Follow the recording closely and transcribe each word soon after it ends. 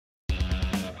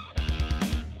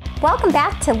Welcome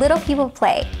back to Little People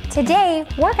Play. Today,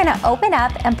 we're gonna open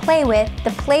up and play with the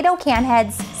Play-Doh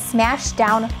Canhead's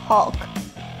Smashdown Hulk.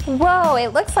 Whoa, it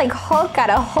looks like Hulk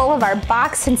got a hold of our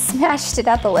box and smashed it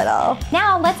up a little.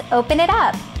 Now let's open it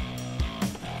up.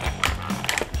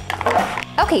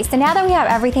 Okay, so now that we have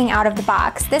everything out of the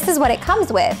box, this is what it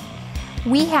comes with.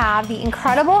 We have the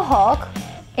Incredible Hulk,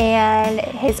 and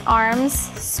his arms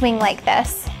swing like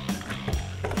this.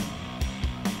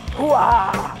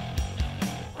 Hoo-ah!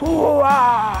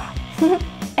 Hoo-ah!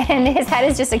 And his head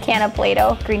is just a can of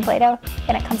Play-Doh, green Play-Doh,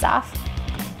 and it comes off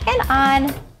and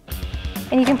on,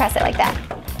 and you can press it like that.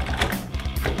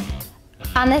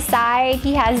 On the side,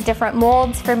 he has different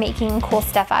molds for making cool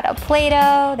stuff out of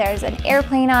Play-Doh. There's an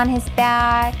airplane on his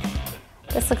back.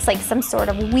 This looks like some sort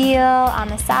of wheel on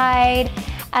the side.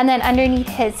 And then underneath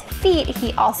his feet,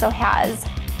 he also has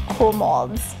cool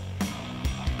molds.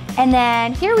 And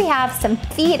then here we have some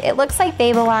feet. It looks like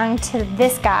they belong to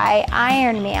this guy,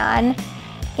 Iron Man.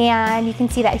 And you can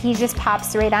see that he just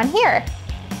pops right on here.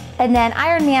 And then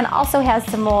Iron Man also has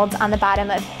some molds on the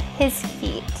bottom of his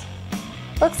feet.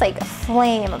 Looks like a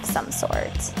flame of some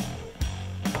sort.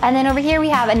 And then over here we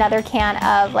have another can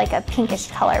of like a pinkish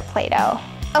color Play-Doh.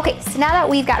 Okay, so now that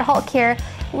we've got Hulk here,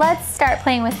 let's start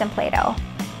playing with some Play-Doh.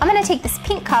 I'm gonna take this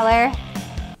pink color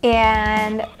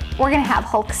and we're gonna have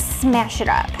Hulk smash it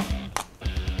up.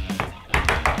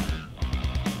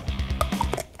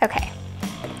 Okay,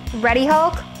 ready,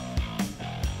 Hulk?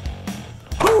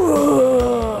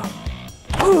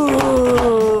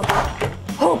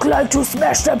 Hulk like to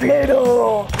smash the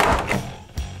Play-Doh.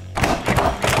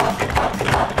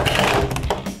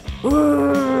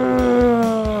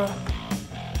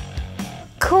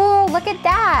 Cool, look at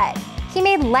that. He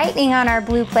made lightning on our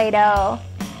blue Play-Doh.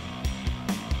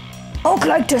 Hulk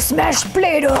like to smash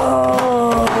Play-Doh.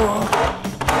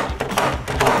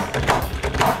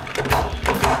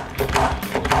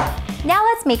 Now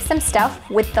let's make some stuff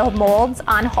with the molds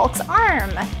on Hulk's arm.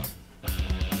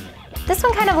 This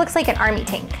one kind of looks like an army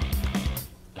tank.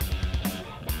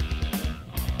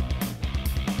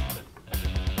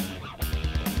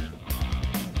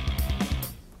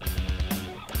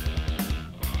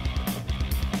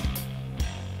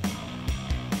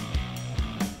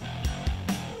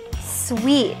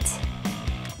 Sweet.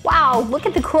 Wow, look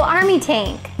at the cool army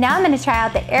tank. Now I'm gonna try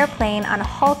out the airplane on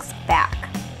Hulk's back.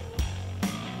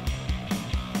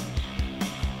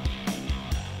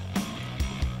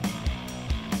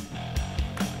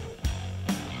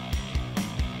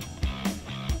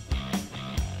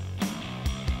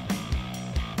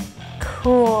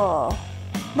 Cool.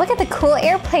 Look at the cool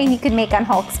airplane you could make on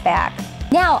Hulk's back.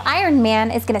 Now Iron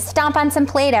Man is gonna stomp on some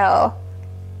Play-Doh.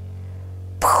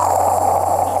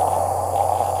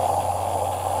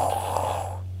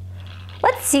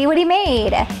 Let's see what he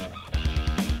made.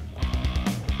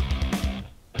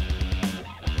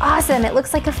 Awesome, it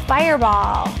looks like a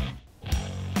fireball.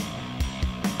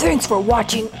 Thanks for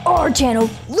watching our channel,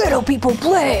 Little People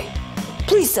Play.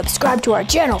 Please subscribe to our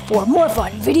channel for more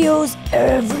fun videos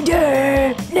every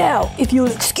day. Now, if you'll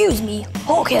excuse me,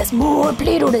 Hulk has more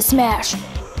Play-Doh to smash.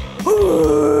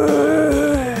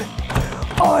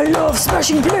 I love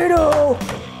smashing Play-Doh.